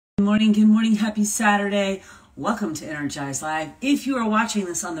Good morning, happy Saturday. Welcome to Energize Live. If you are watching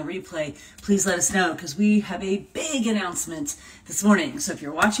this on the replay, please let us know because we have a big announcement this morning. So if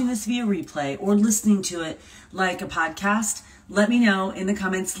you're watching this via replay or listening to it like a podcast, let me know in the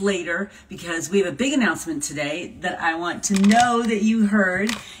comments later because we have a big announcement today that I want to know that you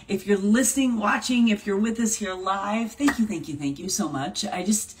heard. If you're listening, watching, if you're with us here live, thank you so much.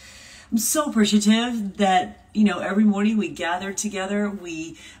 I'm so appreciative that, every morning we gather together,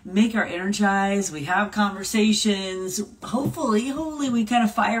 we make our Energize, we have conversations. Hopefully we kind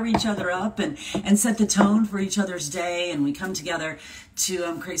of fire each other up and set the tone for each other's day. And we come together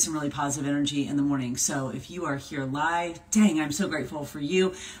to create some really positive energy in the morning. So if you are here live, dang, I'm so grateful for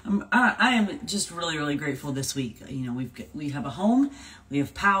you. I am just really, really grateful this week. We have a home, we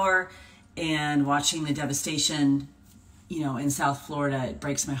have power, and watching the devastation in South Florida, it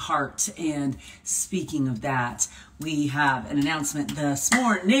breaks my heart. And speaking of that, we have an announcement this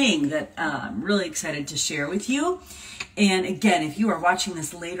morning that I'm really excited to share with you. And again, if you are watching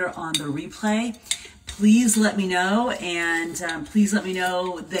this later on the replay, please let me know. And please let me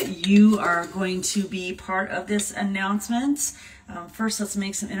know that you are going to be part of this announcement. First, let's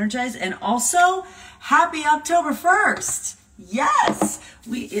make some Energize. And also, happy October 1st. Yes,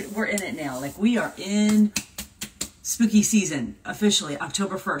 we're in it now. We are in spooky season, officially,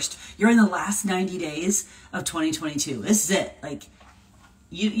 October 1st. You're in the last 90 days of 2022. This is it.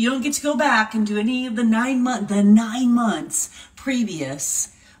 You don't get to go back and do any of the 9 months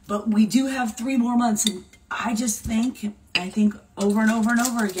previous, but we do have 3 more months. And I think over and over and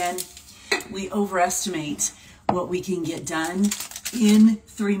over again, we overestimate what we can get done in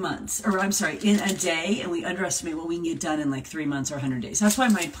 3 months, in a day, and we underestimate what we can get done in 3 months or 100 days. That's why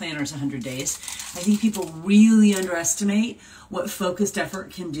my planner is 100 days. I think people really underestimate what focused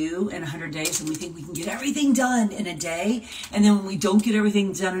effort can do in 100 days, and we think we can get everything done in a day. And then when we don't get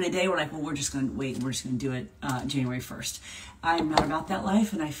everything done in a day, we're like, well, we're just going to wait and we're just going to do it January 1st. I'm not about that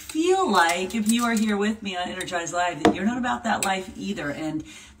life, and I feel like if you are here with me on Energize Live, that you're not about that life either. And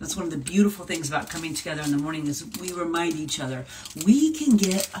that's one of the beautiful things about coming together in the morning is we remind each other we can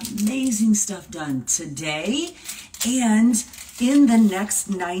get amazing stuff done today and in the next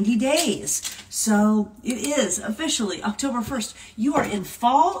 90 days. So it is officially October 1st. You are in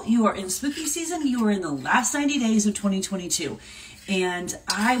fall, you are in spooky season, you are in the last 90 days of 2022. And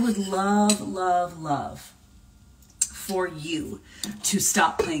I would love for you to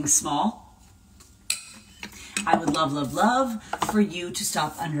stop playing small. I would love for you to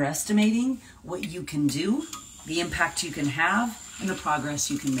stop underestimating what you can do, the impact you can have, and the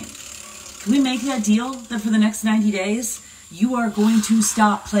progress you can make. Can we make that deal that for the next 90 days, you are going to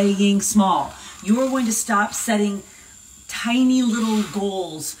stop playing small? You are going to stop setting tiny little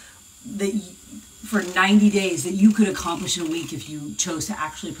goals for 90 days that you could accomplish in a week if you chose to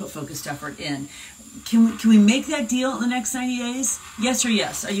actually put focused effort in. Can we make that deal in the next 90 days? Yes or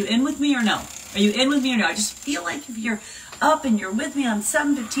yes? Are you in with me or no? Are you in with me or no? I just feel like if you're up and you're with me on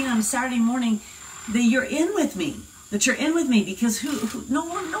 7:15 on a Saturday morning, that you're in with me. That you're in with me because no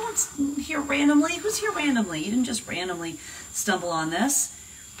one's here randomly. Who's here randomly? You didn't just randomly stumble on this.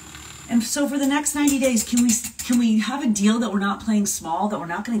 And so for the next 90 days, can we have a deal that we're not playing small, that we're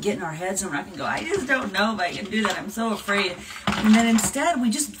not going to get in our heads and we're not going to go, I just don't know if I can do that. I'm so afraid. And then instead, we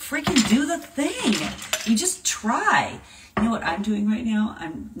just freaking do the thing. We just try. You know what I'm doing right now?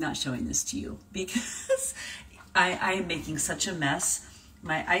 I'm not showing this to you because I am making such a mess.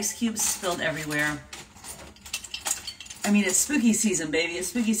 My ice cubes spilled everywhere. I mean, it's spooky season, baby. It's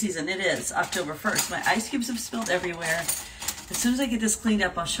spooky season. It is October 1st. My ice cubes have spilled everywhere. As soon as I get this cleaned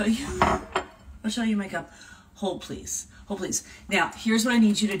up, I'll show you my cup. Hold, please. Hold, please. Now, here's what I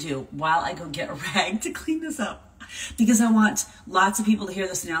need you to do while I go get a rag to clean this up. Because I want lots of people to hear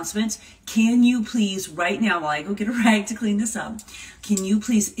this announcement. Can you please, right now, while I go get a rag to clean this up, can you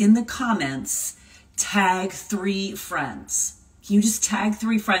please, in the comments, tag 3 friends? Can you just tag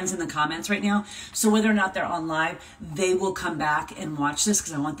 3 friends in the comments right now? So whether or not they're on live, they will come back and watch this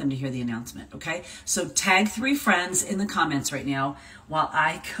because I want them to hear the announcement, okay? So tag 3 friends in the comments right now while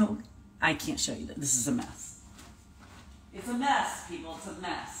I go. I can't show you that. This is a mess. It's a mess, people. It's a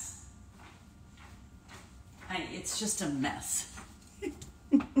mess. It's just a mess.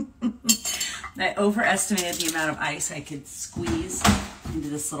 I overestimated the amount of ice I could squeeze into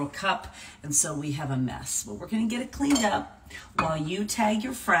this little cup, and so we have a mess. But we're going to get it cleaned up while you tag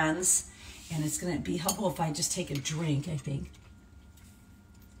your friends, and it's going to be helpful if I just take a drink, I think.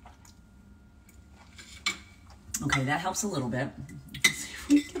 Okay, that helps a little bit. Let's see if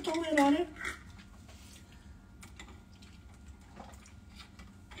we can get the lid on it.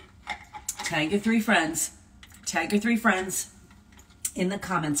 Tag your 3 friends. Tag your 3 friends in the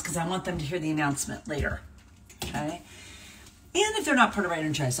comments because I want them to hear the announcement later. Okay? And if they're not part of our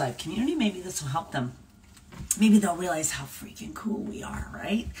Energize Live community, maybe this will help them. Maybe they'll realize how freaking cool we are,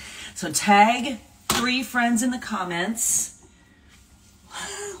 right? So tag 3 friends in the comments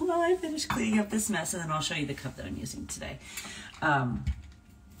while I finish cleaning up this mess, and then I'll show you the cup that I'm using today.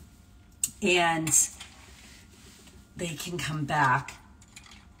 And they can come back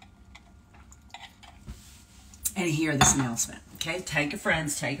and hear this announcement. Okay, tag your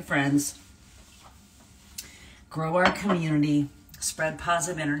friends, tag your friends. Grow our community, spread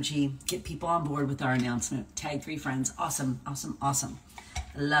positive energy, get people on board with our announcement. Tag 3 friends. Awesome, awesome, awesome.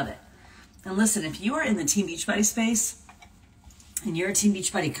 I love it. And listen, if you are in the Team Beachbody space and you're a Team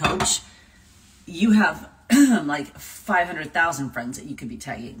Beachbody coach, you have like 500,000 friends that you could be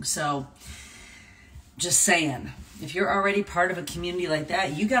tagging. So just saying, if you're already part of a community like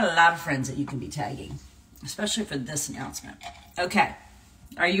that, you got a lot of friends that you can be tagging, especially for this announcement. Okay,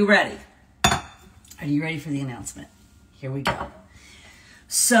 are you ready? Are you ready for the announcement? Here we go.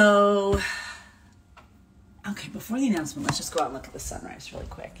 So, okay, before the announcement, let's just go out and look at the sunrise really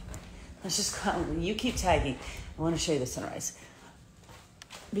quick. Let's just go out. You keep tagging. I want to show you the sunrise.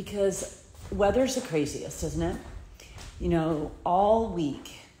 Because weather's the craziest, isn't it? You know, all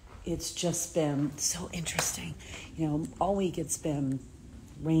week, it's just been so interesting. You know, all week it's been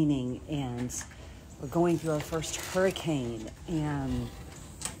raining, and we're going through our first hurricane, and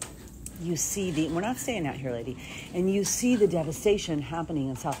you see we're not staying out here, lady, and you see the devastation happening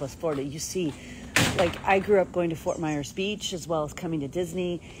in Southwest Florida. You see, like, I grew up going to Fort Myers Beach as well as coming to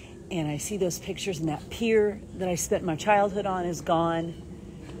Disney, and I see those pictures, and that pier that I spent my childhood on is gone.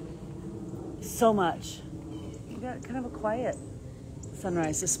 So much. We got kind of a quiet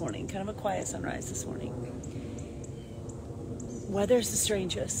sunrise this morning, Weather's the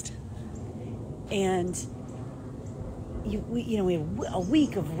strangest. And we had a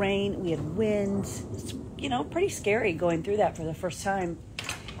week of rain. We had wind. It's, pretty scary going through that for the first time.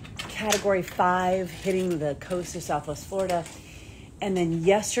 Category 5 hitting the coast of Southwest Florida. And then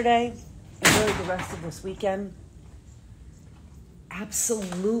yesterday, and really the rest of this weekend,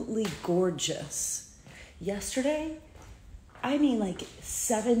 absolutely gorgeous. Yesterday, I mean, like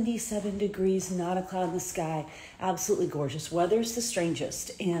 77 degrees, not a cloud in the sky, absolutely gorgeous. Weather's the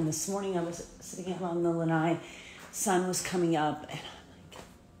strangest. And this morning I was sitting out on the lanai, sun was coming up, and I'm like,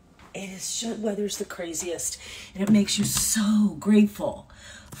 it is just, weather's the craziest. And it makes you so grateful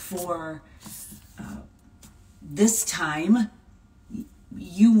for this time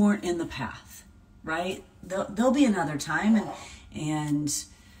you weren't in the path, right? There'll be another time, and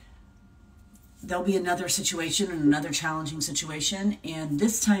there'll be another situation and another challenging situation. And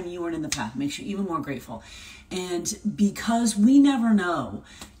this time you weren't in the path. It makes you even more grateful. And because we never know,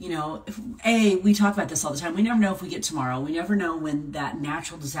 we talk about this all the time. We never know if we get tomorrow. We never know when that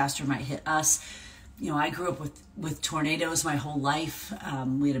natural disaster might hit us. I grew up with tornadoes my whole life.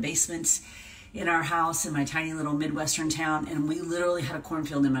 We had a basement in our house in my tiny little Midwestern town, and we literally had a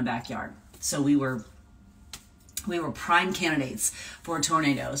cornfield in my backyard. So we were prime candidates for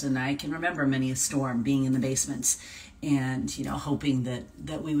tornadoes, and I can remember many a storm being in the basements and, hoping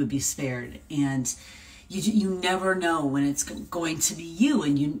that we would be spared. And you never know when it's going to be you,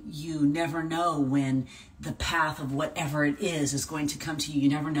 and you never know when the path of whatever it is going to come to you. You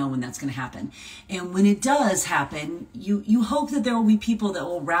never know when that's going to happen. And when it does happen, you hope that there will be people that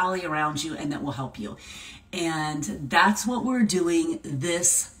will rally around you and that will help you. And that's what we're doing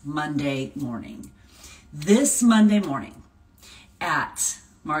this Monday morning. This Monday morning at,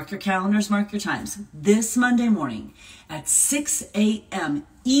 mark your calendars, mark your times, this Monday morning at 6 a.m.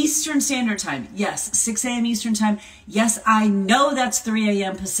 Eastern Standard Time. Yes, 6 a.m. Eastern Time. Yes, I know that's 3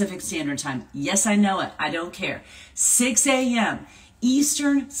 a.m. Pacific Standard Time. Yes, I know it. I don't care. 6 a.m.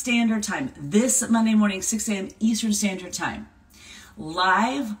 Eastern Standard Time. This Monday morning, 6 a.m. Eastern Standard Time.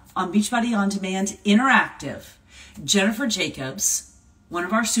 Live on Beachbody On Demand Interactive, Jennifer Jacobs, one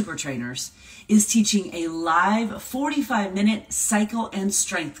of our super trainers, is teaching a live 45-minute cycle and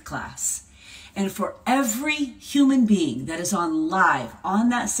strength class. And for every human being that is on live on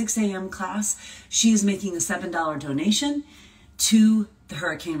that 6 a.m. class, she is making a $7 donation to the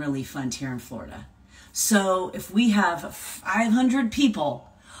Hurricane Relief Fund here in Florida. So if we have 500 people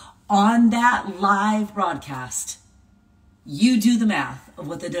on that live broadcast, you do the math of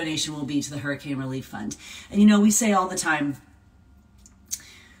what the donation will be to the Hurricane Relief Fund. And we say all the time,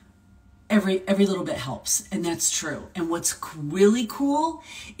 every little bit helps, and that's true. And what's really cool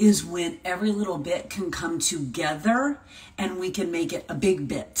is when every little bit can come together and we can make it a big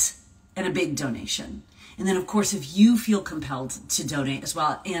bit and a big donation. And then, of course, if you feel compelled to donate as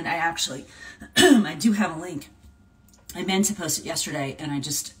well, and I do have a link I meant to post it yesterday, and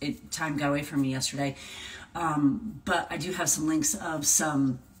time got away from me yesterday. But I do have some links of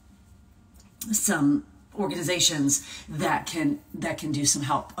some organizations that can do some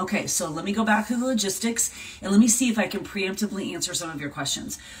help. Okay, so let me go back to the logistics and let me see if I can preemptively answer some of your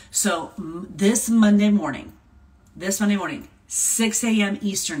questions. So this Monday morning, 6 a.m.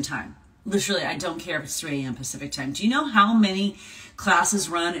 Eastern time. Literally, I don't care if it's 3 a.m. Pacific time. Do you know how many classes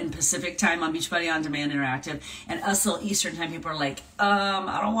run in Pacific time on Beachbody On Demand Interactive? And us little Eastern time people are like,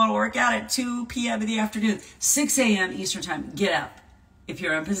 I don't want to work out at 2 p.m. in the afternoon. 6 a.m. Eastern time, get up. If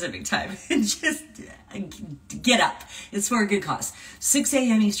you're on Pacific time, just get up. It's for a good cause. 6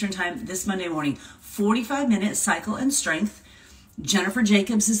 a.m. Eastern time this Monday morning, 45-minute cycle and strength. Jennifer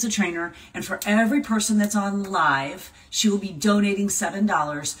Jacobs is the trainer, and for every person that's on live, she will be donating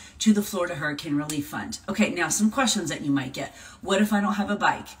 $7 to the Florida Hurricane Relief Fund. Okay, now some questions that you might get. What if I don't have a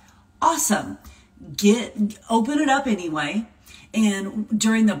bike? Awesome. Open it up anyway, and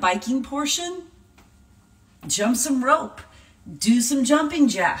during the biking portion, jump some rope. Do some jumping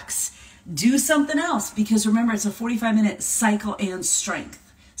jacks. Do something else, because remember, it's a 45-minute cycle and strength,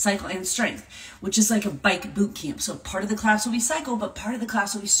 which is like a bike boot camp. So part of the class will be cycle, but part of the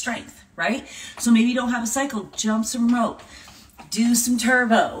class will be strength, right? So maybe you don't have a cycle, jump some rope, do some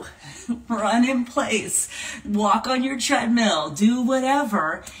turbo, run in place, walk on your treadmill, do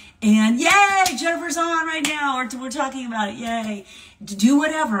whatever. And yay, Jennifer's on right now, or we're talking about it, yay. Do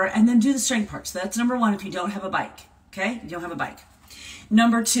whatever, and then do the strength part. So that's number one if you don't have a bike. Okay, you don't have a bike.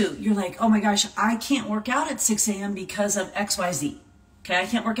 Number two, you're like, oh my gosh, I can't work out at 6 a.m. because of XYZ. Okay, I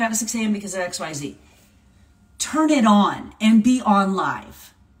can't work out at 6 a.m. because of XYZ. Turn it on and be on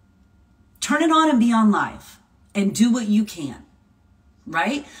live. Turn it on and be on live and do what you can,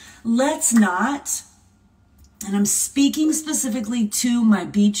 right? Let's not, and I'm speaking specifically to my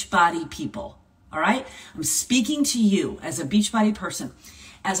Beachbody people, all right? I'm speaking to you as a Beachbody person.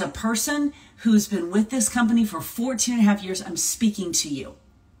 As a person who's been with this company for 14 and a half years, I'm speaking to you.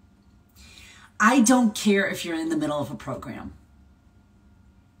 I don't care if you're in the middle of a program.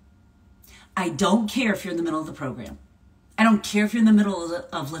 I don't care if you're in the middle of the program. I don't care if you're in the middle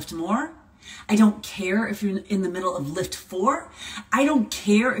of Lift More. I don't care if you're in the middle of Lift 4. I don't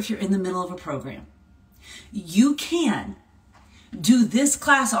care if you're in the middle of a program. You can do this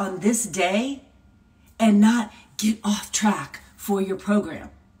class on this day and not get off track for your program,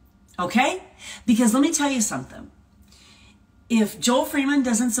 okay? Because let me tell you something. If Joel Freeman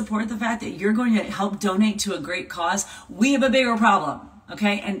doesn't support the fact that you're going to help donate to a great cause, we have a bigger problem,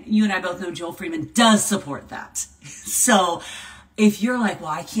 okay? And you and I both know Joel Freeman does support that. So if you're like,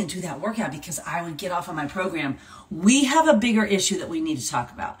 well, I can't do that workout because I would get off on my program, we have a bigger issue that we need to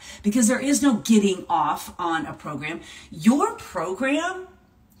talk about, because there is no getting off on a program. Your program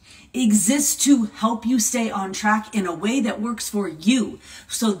exists to help you stay on track in a way that works for you.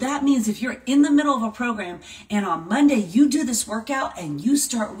 So that means if you're in the middle of a program and on Monday you do this workout and you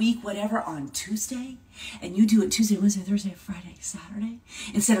start week whatever on Tuesday, and you do it Tuesday, Wednesday, Thursday, Friday, Saturday,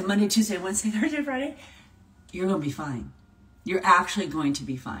 instead of Monday, Tuesday, Wednesday, Thursday, Friday, you're going to be fine. You're actually going to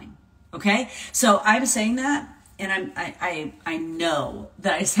be fine. Okay? So I'm saying that, and I know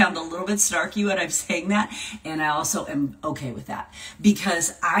that I sound a little bit snarky when I'm saying that, and I also am okay with that,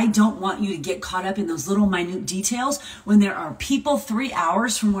 because I don't want you to get caught up in those little minute details when there are people 3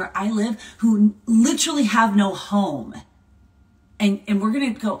 hours from where I live who literally have no home. And we're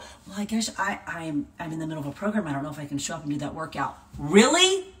going to go, well, I guess I'm in the middle of a program. I don't know if I can show up and do that workout.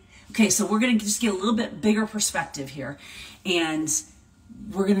 Really? Okay, so we're going to just get a little bit bigger perspective here, and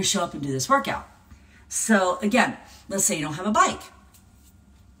we're going to show up and do this workout. So again, let's say you don't have a bike.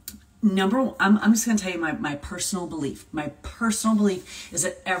 I'm just going to tell you my personal belief. My personal belief is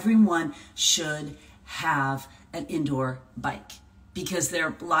that everyone should have an indoor bike, because there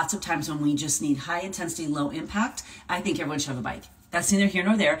are lots of times when we just need high intensity, low impact. I think everyone should have a bike. That's neither here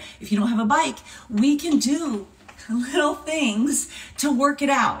nor there. If you don't have a bike, we can do little things to work it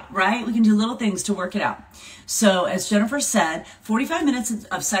out, right? We can do little things to work it out. So as Jennifer said, 45 minutes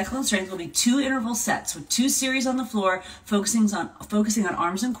of cycle and strength will be 2 interval sets with 2 series on the floor, focusing on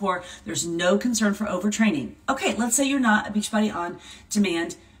arms and core. There's no concern for overtraining. Okay, let's say you're not a Beachbody On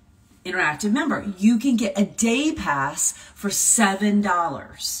Demand Interactive member. You can get a day pass for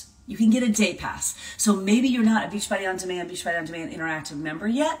 $7. You can get a day pass. So maybe you're not a Beachbody On Demand Interactive member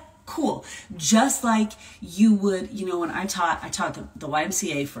yet. Cool. Just like you would, when I taught the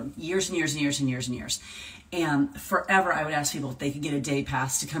YMCA for years and years and years and years and years. And forever I would ask people if they could get a day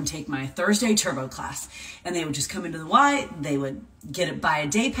pass to come take my Thursday turbo class. And they would just come into the Y, they would get it by a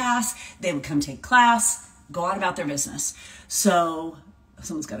day pass, they would come take class, go on about their business. So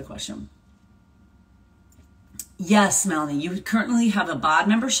someone's got a question. Yes, Melanie, you currently have a bod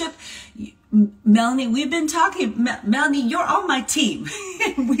membership. Melanie, we've been talking, Melanie, you're on my team.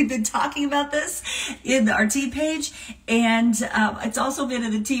 We've been talking about this in our team page, and it's also been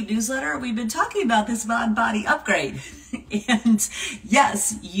in the team newsletter. We've been talking about this bod body upgrade. And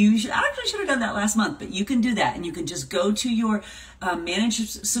yes, you should, I actually should have done that last month, but you can do that, and you can just go to your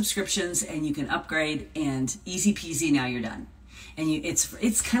managed subscriptions and you can upgrade, and easy peasy, now you're done. And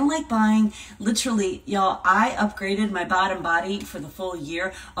it's kind of like buying, literally, y'all, I upgraded my bottom body for the full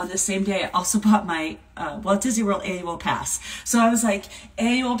year. On the same day, I also bought my Walt Disney World annual pass. So I was like,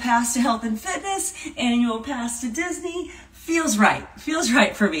 annual pass to health and fitness, annual pass to Disney. Feels right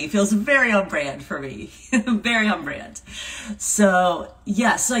for me. Feels very on brand for me. Very on brand. So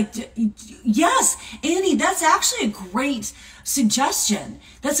yes, yes, Annie, that's actually a great suggestion.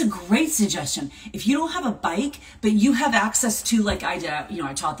 That's a great suggestion. If you don't have a bike, but you have access to, like I did,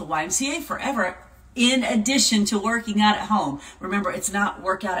 I taught the YMCA forever, in addition to working out at home. Remember, it's not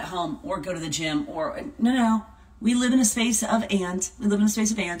work out at home or go to the gym or, no. We live in a space of and.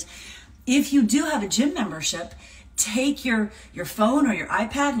 If you do have a gym membership, take your phone or your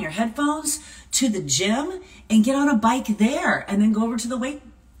iPad and your headphones to the gym and get on a bike there, and then go over to the weight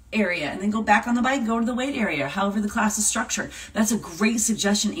area, and then go back on the bike and go to the weight area, however the class is structured. That's a great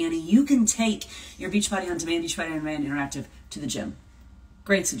suggestion, Annie. You can take your Beachbody On Demand, Beachbody On Demand Interactive to the gym.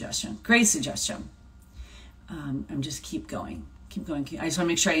 Great suggestion. I'm just keep going. I just want to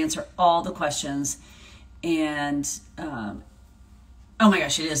make sure I answer all the questions. And oh my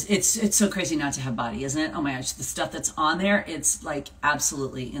gosh, it is. It's so crazy not to have body, isn't it? Oh my gosh, the stuff that's on there, it's like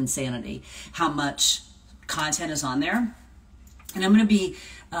absolutely insanity how much content is on there. And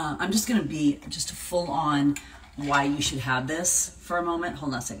I'm just going to be just a full on why you should have this for a moment.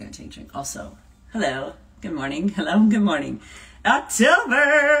 Hold on a second, take a drink. Also, hello, good morning. Hello, good morning.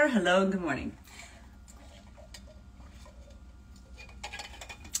 October, hello, good morning.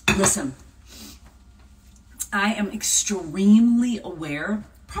 Listen, I am extremely aware,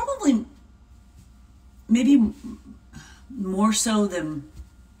 probably maybe more so than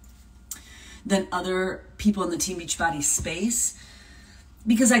other people in the Team Beachbody space,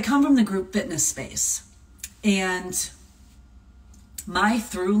 because I come from the group fitness space, and my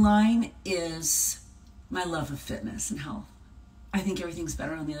through line is my love of fitness and health. I think everything's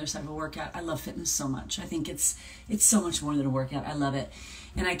better on the other side of a workout. I love fitness so much. I think it's so much more than a workout. I love it.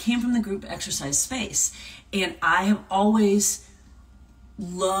 And I came from the group exercise space, and I have always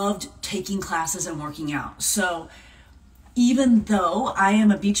loved taking classes and working out. So even though I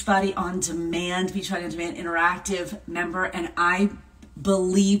am a Beachbody On Demand Interactive member, and I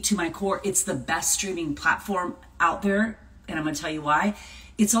believe to my core it's the best streaming platform out there, and I'm going to tell you why,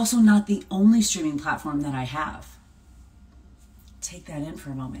 it's also not the only streaming platform that I have. Take that in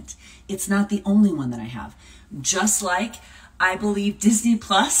for a moment. It's not the only one that I have. Just like I believe Disney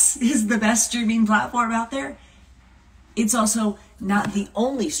Plus is the best streaming platform out there, it's also not the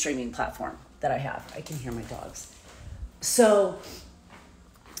only streaming platform that I have. I can hear my dogs. So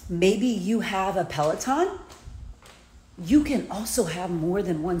maybe you have a Peloton. You can also have more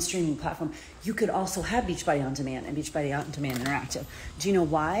than one streaming platform. You could also have Beachbody On Demand and Beachbody On Demand Interactive. Do you know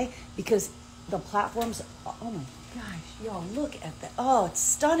why? Because the platforms, oh my gosh, y'all, look at that. Oh, it's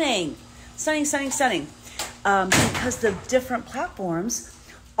stunning. Stunning. Because the different platforms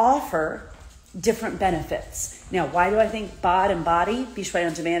offer different benefits. Now, why do I think BOD and Body, Beachbody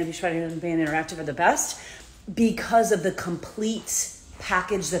On Demand and Beachbody On Demand Interactive, are the best? Because of the complete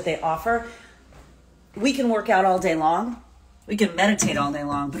package that they offer. We can work out all day long. We can meditate all day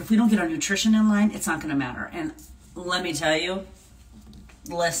long. But if we don't get our nutrition in line, it's not going to matter. And let me tell you,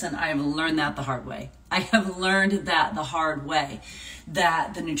 listen, I have learned that the hard way.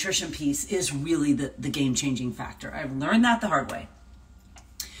 That the nutrition piece is really the game-changing factor. I've learned that the hard way.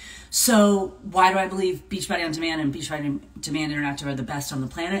 So why do I believe Beachbody On Demand and Beachbody On Demand Interactive are the best on the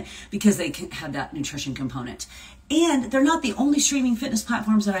planet? Because they can have that nutrition component. And they're not the only streaming fitness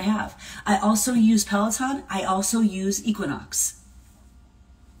platforms that I have. I also use Peloton. I also use Equinox.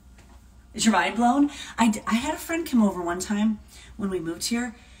 Is your mind blown? I had a friend come over one time when we moved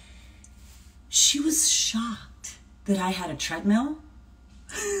here. She was shocked that I had a treadmill,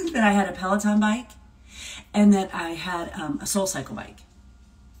 that I had a Peloton bike, and that I had a SoulCycle bike.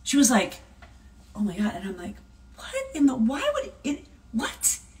 She was like, oh my God. And I'm like,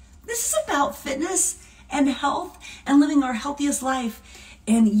 what? This is about fitness and health and living our healthiest life.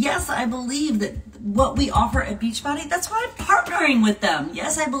 And yes, I believe that what we offer at Beachbody, that's why I'm partnering with them.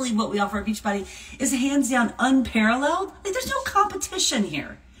 Yes, I believe what we offer at Beachbody is hands down unparalleled. Like, there's no competition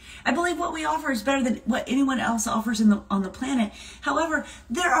here. I believe what we offer is better than what anyone else offers on the planet. However,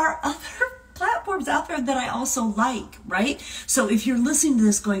 there are other platforms out there that I also like, right? So if you're listening to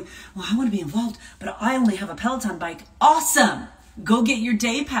this going, well, I want to be involved, but I only have a Peloton bike, awesome. Go get your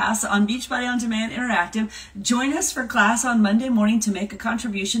day pass on Beachbody On Demand Interactive. Join us for class on Monday morning to make a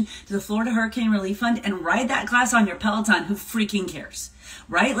contribution to the Florida Hurricane Relief Fund and ride that class on your Peloton. Who freaking cares,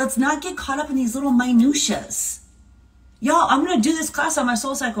 right? Let's not get caught up in these little minutiae. Y'all, I'm going to do this class on my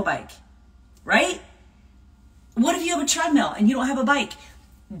SoulCycle bike, right? What if you have a treadmill and you don't have a bike?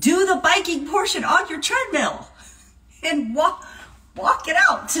 Do the biking portion on your treadmill and walk it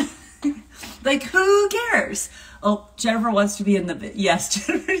out. Like, who cares? Oh, Jennifer wants to be in the, yes,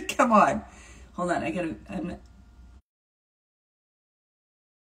 Jennifer, come on. Hold on, takes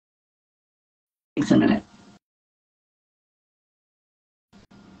a minute.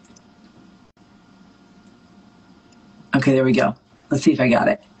 Okay, there we go. Let's see if I got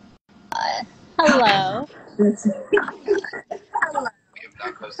it. Hello.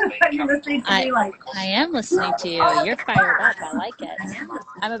 I am listening to you. You're fired up. I like it.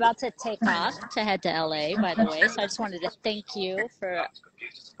 I'm about to take off to head to LA, by the way. So I just wanted to thank you for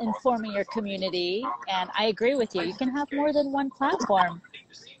informing your community. And I agree with you. You can have more than one platform.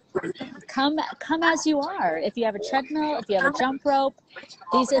 Come as you are. If you have a treadmill, if you have a jump rope,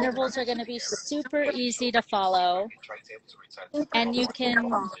 these intervals are going to be super easy to follow. And you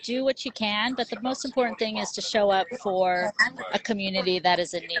can do what you can, but the most important thing is to show up for a community that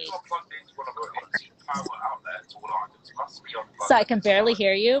is in need. So I can barely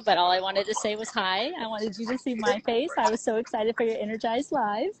hear you, but all I wanted to say was hi. I wanted you to see my face. I was so excited for your Energize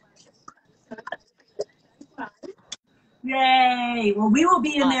Live. Yay! Well, we will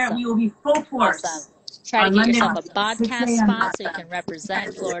be in there. We will be full force. Awesome. Try to get yourself a podcast spot so you can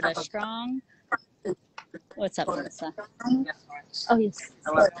represent Florida strong. What's up, Melissa? Oh, yes.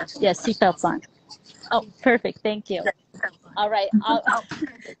 Yes, seatbelts on. Oh, perfect. Thank you. All right.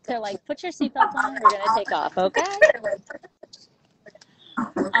 They're like, put your seatbelts on. We're going to take off, okay?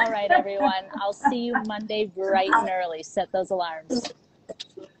 All right, everyone. I'll see you Monday bright and early. Set those alarms.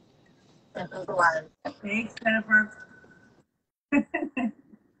 Thanks, Jennifer.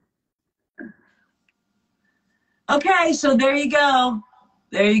 Okay, so there you go.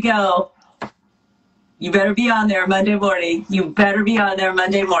 There you go. You better be on there Monday morning. You better be on there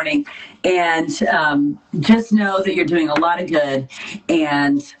Monday morning. And just know that you're doing a lot of good.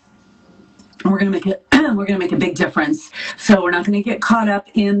 And we're gonna make it. We're gonna make a big difference. So we're not gonna get caught up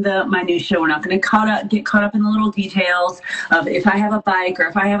in the minutia. We're not gonna get caught up in the little details of if I have a bike or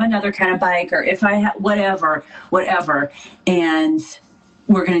if I have another kind of bike or if I have whatever. And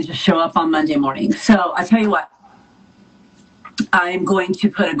we're gonna just show up on Monday morning. So I tell you what. I'm going to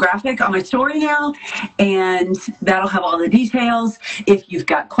put a graphic on my story now, and that'll have all the details. If you've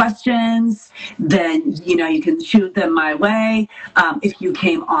got questions, then, you can shoot them my way. If you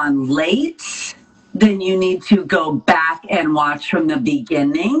came on late, then you need to go back and watch from the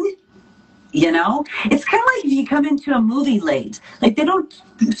beginning. It's kind of like if you come into a movie late, like they don't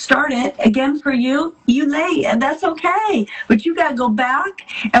start it again for you, late, and that's okay. But you got to go back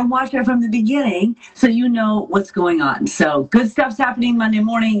and watch it from the beginning so you know what's going on. So good stuff's happening Monday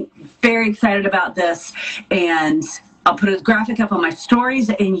morning. Very excited about this. And I'll put a graphic up on my stories,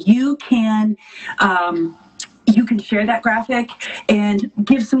 and you can share that graphic and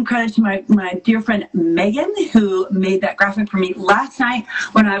give some credit to my dear friend Megan, who made that graphic for me last night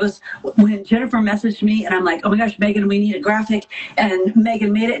when Jennifer messaged me, and I'm like, oh my gosh, Megan, we need a graphic. And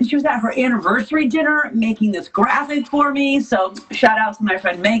Megan made it, and she was at her anniversary dinner making this graphic for me. So shout out to my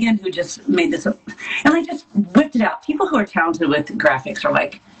friend Megan, who just made this up and just whipped it out. People who are talented with graphics are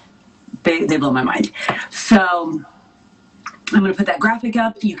like, they blow my mind. So I'm going to put that graphic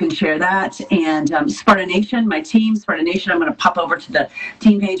up. You can share that. And Sparta Nation, my team, Sparta Nation, I'm going to pop over to the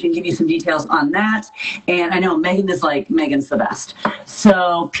team page and give you some details on that. And I know Megan's the best.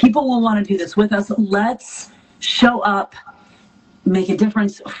 So people will want to do this with us. Let's show up, make a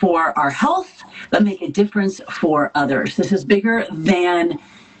difference for our health, but make a difference for others. This is bigger than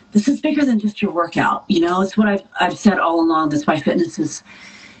just your workout. It's what I've said all along. That's why fitness is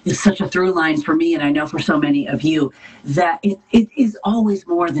such a through line for me, and I know for so many of you, that it is always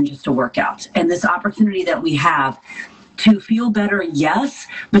more than just a workout. And this opportunity that we have to feel better, yes,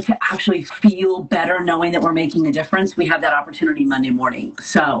 but to actually feel better knowing that we're making a difference, we have that opportunity Monday morning.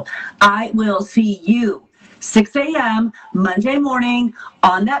 So I will see you 6 a.m. Monday morning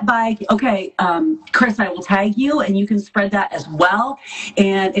on that bike. Okay, Chris, I will tag you, and you can spread that as well.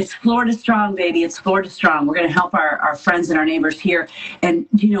 And it's Florida Strong, baby. It's Florida Strong. We're going to help our friends and our neighbors here. And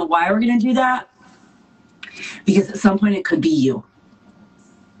do you know why we're going to do that? Because at some point it could be you.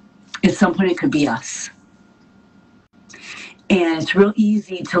 At some point it could be us. And it's real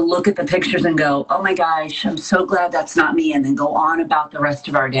easy to look at the pictures and go, oh my gosh, I'm so glad that's not me, and then go on about the rest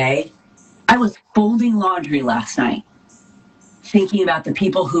of our day. I was folding laundry last night, thinking about the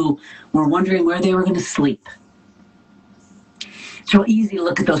people who were wondering where they were going to sleep. It's real easy to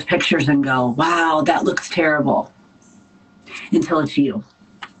look at those pictures and go, wow, that looks terrible. Until it's you.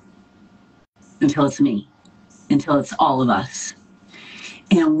 Until it's me. Until it's all of us.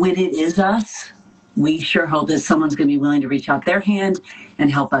 And when it is us, we sure hope that someone's going to be willing to reach out their hand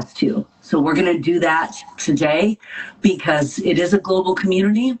and help us too. So we're going to do that today because it is a global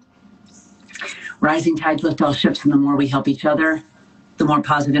community. Rising tides lift all ships, and the more we help each other, the more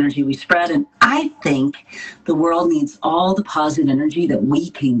positive energy we spread. And I think the world needs all the positive energy that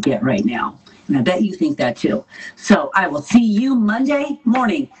we can get right now. And I bet you think that too. So I will see you Monday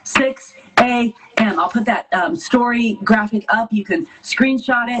morning, 6 a.m. I'll put that story graphic up. You can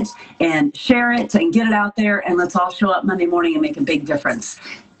screenshot it and share it and get it out there. And let's all show up Monday morning and make a big difference.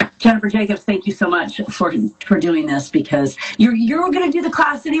 Jennifer Jacobs, thank you so much for doing this, because you're going to do the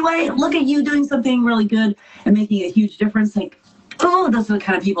class anyway. Look at you doing something really good and making a huge difference. Like, oh, those are the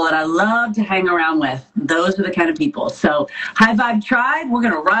kind of people that I love to hang around with. Those are the kind of people. So High Vibe Tribe, we're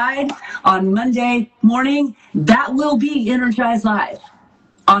going to ride on Monday morning. That will be Energize Live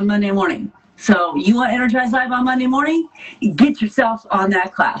on Monday morning. So you want Energize Live on Monday morning? Get yourself on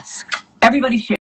that class. Everybody share.